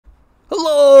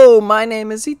Hello, my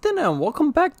name is Ethan and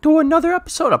welcome back to another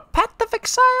episode of Path of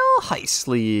Exile Heist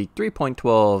League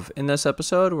 3.12. In this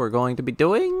episode, we're going to be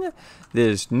doing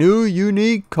this new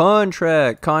unique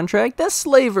contract, the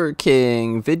Slaver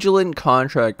King, Vigilant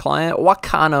contract, client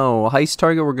Wakano, heist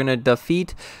target. We're going to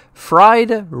defeat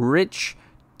Fried Rich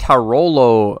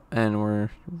Tarolo, and we're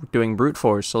doing brute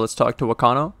force. So let's talk to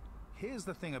Wakano. Here's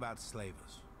the thing about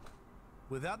slavers.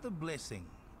 Without the blessing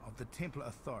of the Templar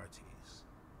authorities,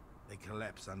 they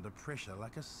collapse under pressure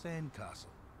like a sandcastle.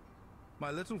 My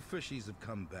little fishies have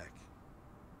come back,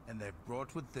 and they've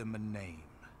brought with them a name.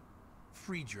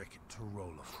 Friedrich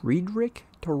Tarolo. Friedrich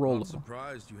Tarolo. I'm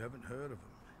surprised you haven't heard of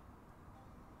him.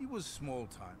 He was small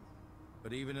time,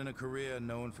 but even in a career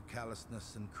known for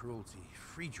callousness and cruelty,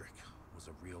 Friedrich was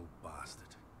a real bastard.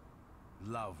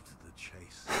 Loved the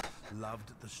chase,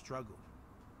 loved the struggle.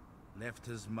 Left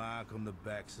his mark on the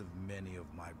backs of many of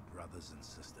my brothers and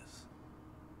sisters.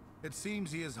 It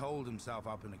seems he has holed himself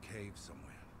up in a cave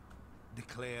somewhere,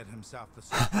 declared himself the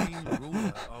supreme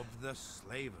ruler of the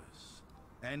slavers,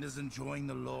 and is enjoying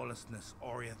the lawlessness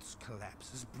Oriath's collapse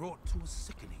has brought to a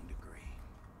sickening degree.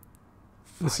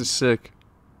 This is sick.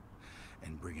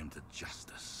 And bring him to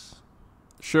justice.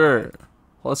 Sure.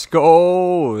 Let's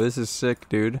go. This is sick,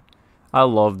 dude. I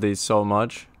love these so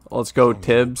much. Let's go,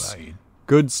 Tibbs.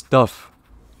 Good stuff.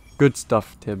 Good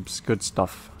stuff, Tibbs. Good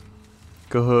stuff.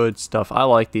 Good stuff. I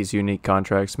like these unique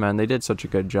contracts, man. They did such a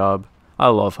good job. I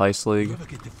love Heist League.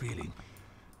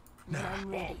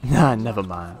 Nah, never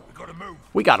mind.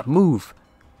 We gotta move.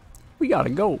 We gotta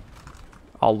go.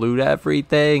 I'll loot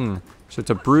everything. So it's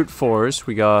a brute force.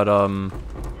 We got,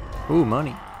 ooh,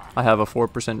 money. I have a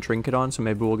 4% trinket on, so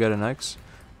maybe we'll get an X.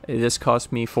 This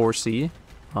cost me 4C.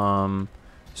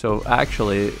 So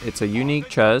actually, it's a unique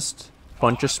chest.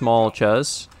 Bunch of small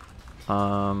chests.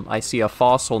 I see a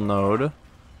fossil node.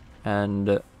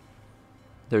 And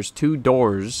there's 2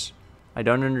 doors. I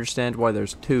don't understand why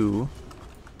there's 2.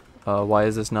 Why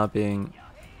is this not being...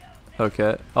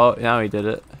 Okay. Oh, now he did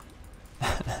it.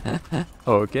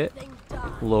 Okay.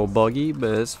 A little buggy,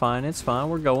 but it's fine. It's fine.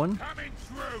 We're going.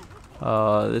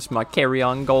 This is my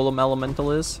carry-on golem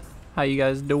elementalist. How you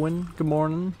guys doing? Good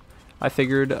morning. I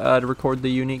figured I'd record the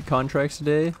unique contracts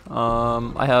today.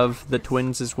 I have the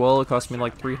twins as well. It cost me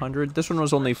like 300. This one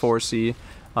was only 4C.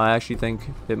 I actually think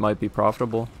it might be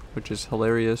profitable, which is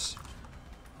hilarious.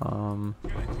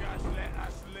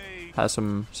 Has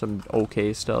some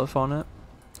okay stuff on it,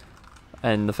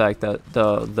 and the fact that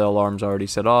the alarm's already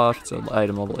set off. It's an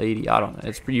item level 80. I don't know.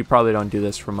 It's you probably don't do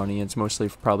this for money. It's mostly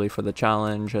probably for the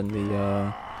challenge and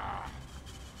the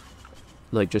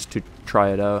like just to try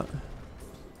it out.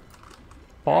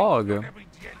 Bog.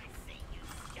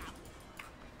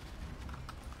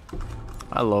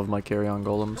 I love my carry-on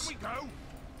golems.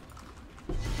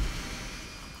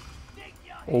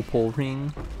 Opal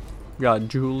ring. We got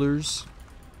jewelers.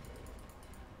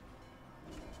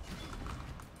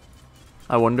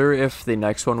 I wonder if the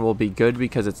next one will be good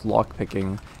because it's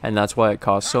lockpicking, and that's why it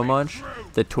costs so much.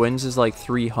 The twins is like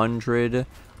 300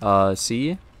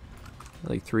 C,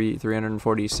 like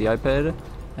 340 C I paid,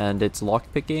 and it's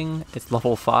lockpicking. It's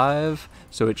level 5,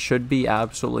 so it should be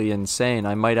absolutely insane.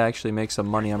 I might actually make some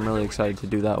money. I'm really excited to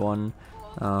do that one.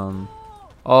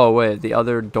 Oh wait, the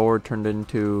other door turned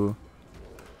into...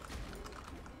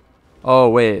 Oh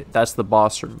wait, that's the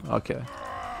boss room. Okay.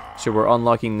 So we're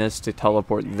unlocking this to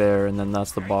teleport there, and then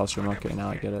that's the boss room. Okay,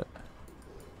 now I get it.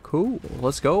 Cool,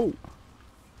 let's go.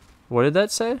 What did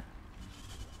that say?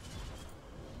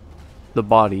 The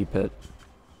body pit.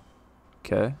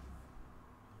 Okay.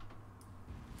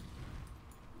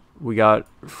 We got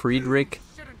Friedrich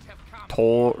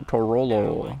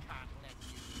Tarolo.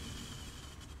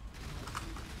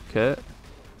 Okay.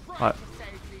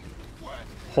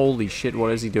 Holy shit,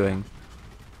 what is he doing?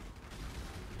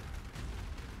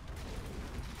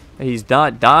 He's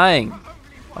not dying.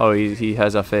 Oh, he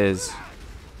has a fizz.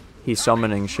 He's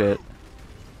summoning shit.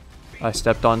 I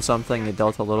stepped on something, it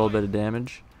dealt a little bit of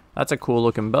damage. That's a cool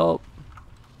looking belt.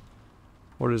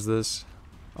 What is this?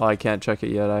 Oh, I can't check it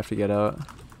yet, I have to get out.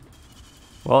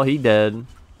 Well, he dead.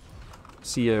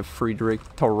 See ya, Friedrich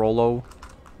Tarolo.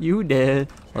 You dead.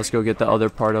 Let's go get the other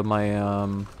part of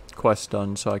my quest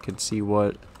done so I can see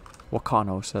what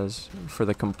Wakano says for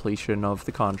the completion of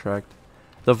the contract.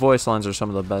 The voice lines are some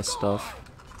of the best stuff.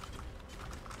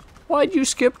 Why'd you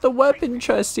skip the weapon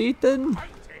chest, Ethan?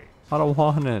 I don't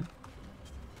want it.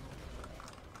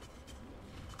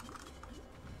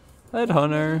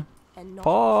 Headhunter.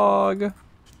 Pog.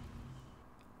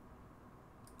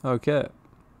 Okay.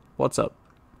 What's up?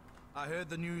 I heard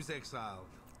the news, Exile.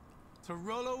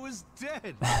 Tarolo is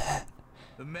dead.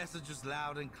 The message is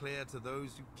loud and clear to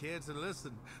those who care to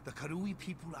listen. The Karui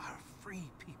people are a free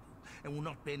people and will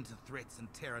not bend to threats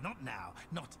and terror. Not now,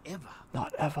 not ever.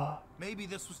 Not ever. Maybe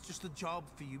this was just a job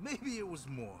for you. Maybe it was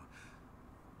more.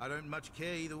 I don't much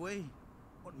care either way.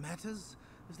 What matters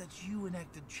is that you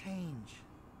enacted change.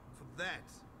 For that,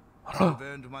 I've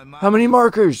earned my How many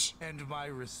markers? and my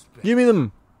respect. Give me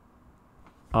them.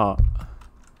 Oh.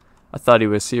 I thought he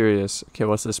was serious. Okay,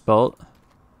 what's this belt?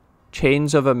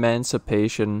 Chains of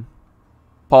Emancipation.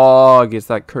 Pog is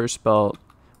that curse belt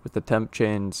with the temp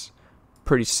chains.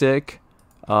 Pretty sick.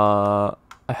 I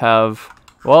have...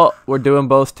 Well, we're doing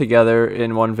both together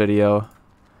in one video.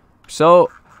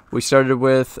 So, we started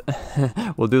with...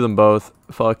 we'll do them both.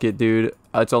 Fuck it, dude.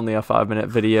 It's only a 5-minute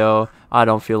video. I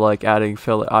don't feel like adding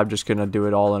filler. I'm just gonna do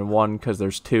it all in one because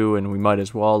there's two and we might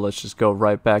as well. Let's just go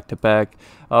right back to back.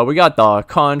 We got the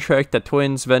contract, the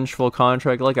Twins Vengeful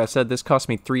contract. Like I said, this cost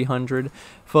me 300.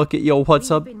 Fuck it, yo, what's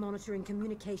up? We've been monitoring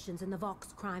communications in the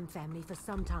Vox crime family for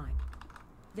some time.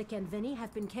 Vic and Vinny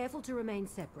have been careful to remain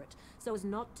separate so as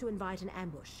not to invite an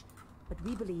ambush, but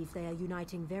we believe they are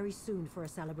uniting very soon for a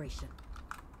celebration.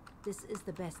 This is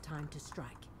the best time to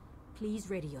strike. Please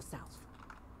ready yourself.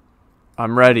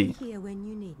 I'm ready. Here when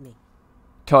you need me.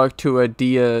 Talk to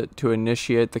Adia to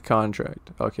initiate the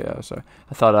contract. Okay, I'm sorry.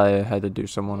 I thought I had to do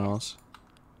someone else.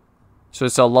 So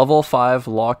it's a level 5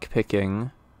 lock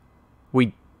picking.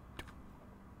 We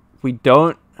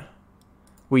don't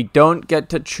get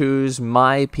to choose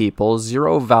my people.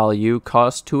 0 value,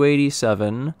 cost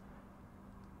 287.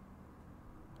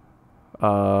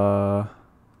 Yeah,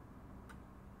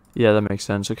 that makes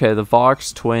sense. Okay, the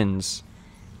Vox twins.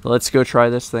 Let's go try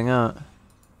this thing out.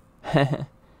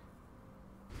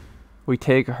 We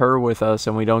take her with us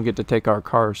and we don't get to take our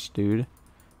cars, dude.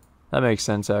 That makes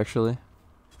sense, actually.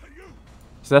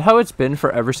 Is that how it's been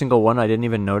for every single one? I didn't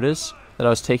even notice that I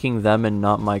was taking them and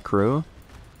not my crew.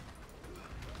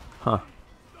 Huh.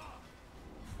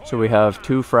 So we have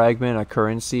 2 fragment, a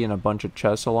currency, and a bunch of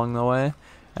chests along the way.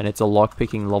 And it's a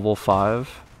lockpicking level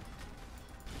 5.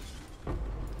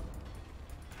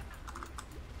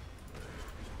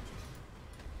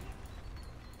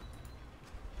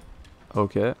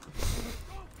 Okay.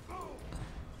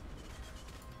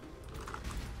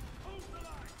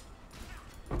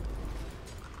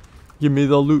 Give me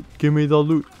the loot. Give me the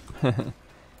loot.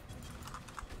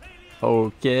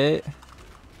 Okay.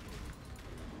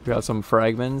 We got some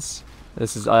fragments.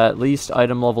 This is at least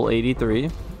item level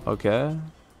 83. Okay.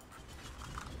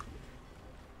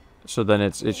 So then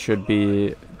it should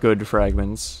be good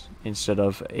fragments instead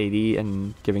of 80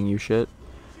 and giving you shit.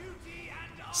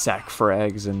 Sack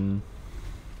frags and...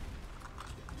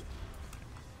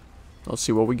 Let's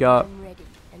see what we got.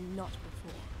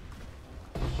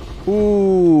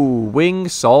 Ooh, wing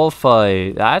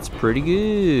sulfite. That's pretty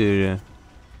good.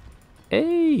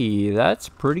 Hey, that's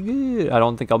pretty good. I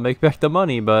don't think I'll make back the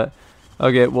money, but...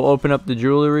 Okay, we'll open up the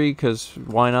jewelry, because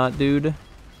why not, dude?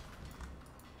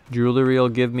 Jewelry will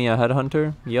give me a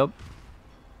headhunter. Yep.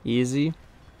 Easy.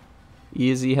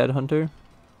 Easy headhunter.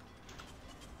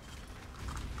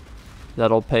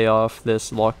 That'll pay off this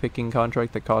lockpicking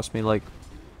contract that cost me, like,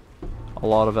 a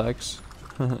lot of X.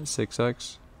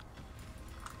 6X.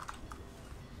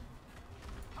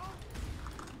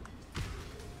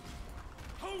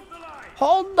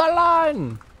 Hold the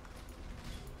line!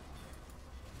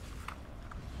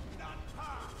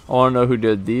 I want to know who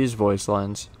did these voice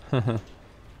lines.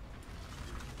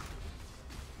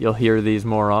 You'll hear these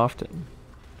more often.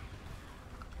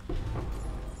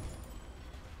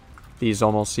 These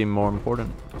almost seem more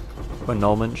important.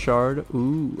 Annulment shard.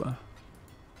 Ooh.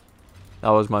 That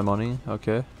was my money.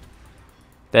 Okay.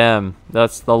 Damn,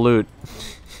 that's the loot.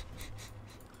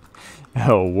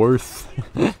 Oh, worth.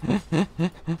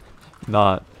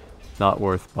 Not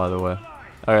worth, by the way.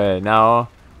 Alright, now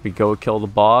we go kill the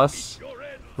boss.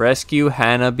 Rescue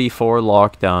Hannah before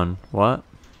lockdown. What?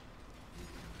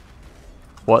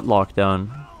 What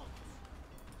lockdown?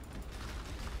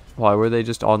 Why were they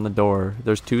just on the door?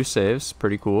 There's 2 saves.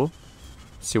 Pretty cool.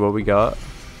 Let's see what we got.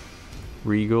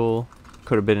 Regal.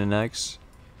 Could have been an X.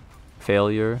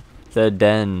 Failure. The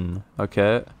Den.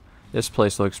 Okay. This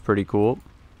place looks pretty cool.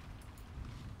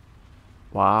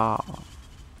 Wow.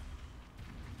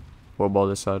 What about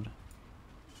this side?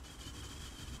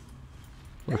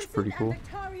 Looks pretty cool.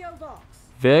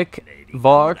 Vic,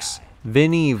 Vox,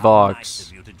 Vinny Vox.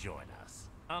 Nice of you to join us.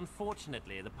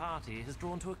 Unfortunately, the party has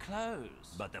drawn to a close,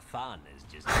 but the fun is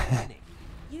just beginning.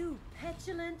 You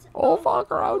petulant,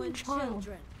 overgrown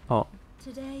children. Oh.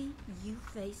 Today you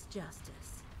face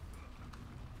justice.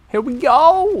 Here we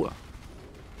go!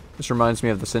 This reminds me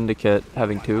of the Syndicate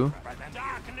having 2.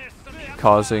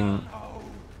 Causing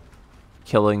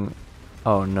killing...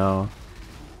 Oh no.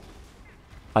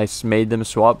 I made them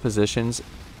swap positions,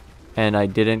 and I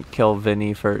didn't kill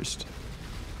Vinny first.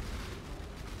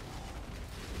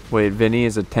 Wait, Vinny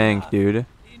is a tank, dude.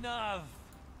 Enough.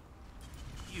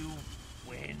 You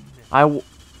win. I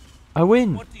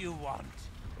win. What do you want?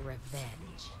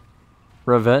 Revenge.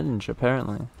 Revenge,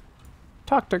 apparently.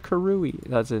 Talk to Karui.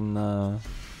 That's in,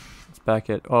 it's back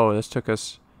at... Oh, this took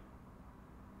us...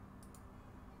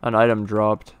 An item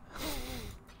dropped.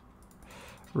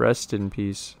 Rest in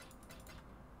peace.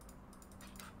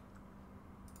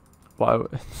 Wow.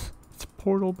 It's a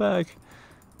portal back.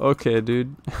 Okay,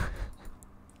 dude.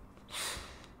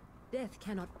 Death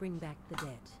cannot bring back the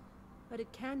dead, but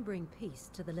it can bring peace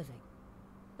to the living.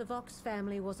 The Vox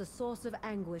family was a source of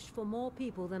anguish for more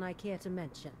people than I care to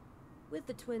mention. With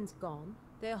the twins gone,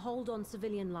 their hold on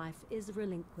civilian life is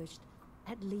relinquished,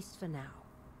 at least for now.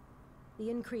 The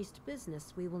increased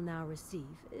business we will now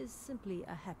receive is simply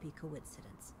a happy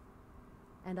coincidence.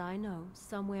 And I know,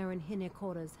 somewhere in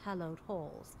Hinekora's hallowed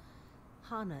halls,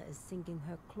 Hana is sinking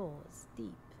her claws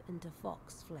deep into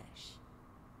Vox flesh.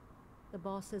 The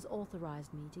boss has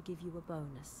authorized me to give you a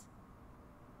bonus.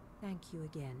 Thank you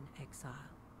again, Exile.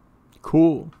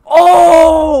 Cool.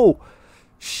 Oh!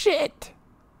 Shit!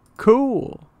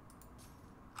 Cool.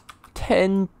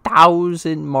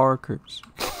 10,000 markers.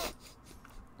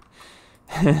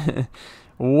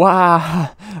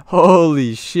 Wow.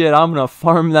 Holy shit. I'm gonna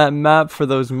farm that map for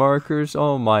those markers.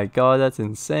 Oh my god, that's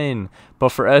insane. But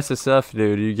for SSF,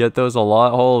 dude, you get those a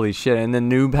lot. Holy shit. And the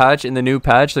new patch,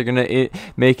 they're gonna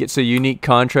make it so unique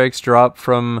contracts drop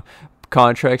from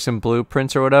contracts and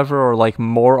blueprints or whatever, or like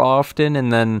more often,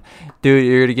 and then dude,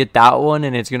 you're gonna get that one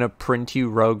and it's gonna print you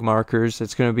rogue markers.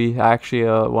 It's gonna be actually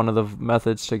one of the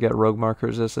methods to get rogue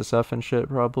markers, SSF and shit.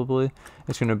 Probably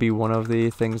it's gonna be one of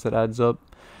the things that adds up.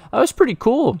 That was pretty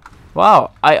cool.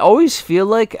 Wow. I always feel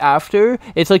like after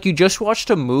it's like you just watched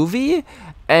a movie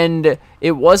and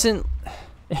it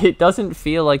doesn't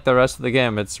feel like the rest of the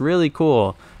game. It's really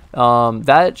cool.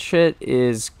 That shit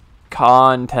is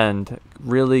content.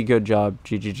 Really good job,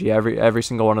 GGG. Every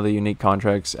single one of the unique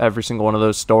contracts, every single one of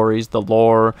those stories, the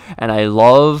lore, and I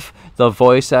love the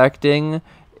voice acting.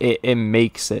 It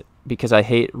makes it, because I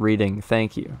hate reading.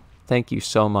 Thank you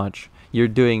so much. You're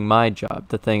doing my job,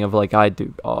 the thing of like I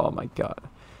do. Oh my god,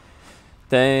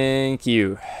 thank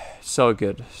you. So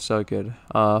good, so good.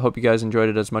 Hope you guys enjoyed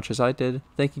it as much as I did.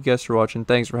 Thank you guys for watching.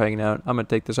 Thanks for hanging out. I'm gonna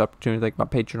take this opportunity to thank my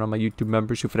Patreon and my YouTube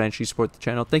members who financially support the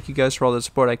channel. Thank you guys for all the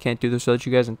support. I can't do this without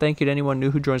you guys, and thank you to anyone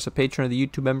new who joins the Patreon or the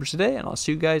YouTube members today, and I'll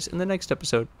see you guys in the next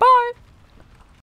episode. Bye.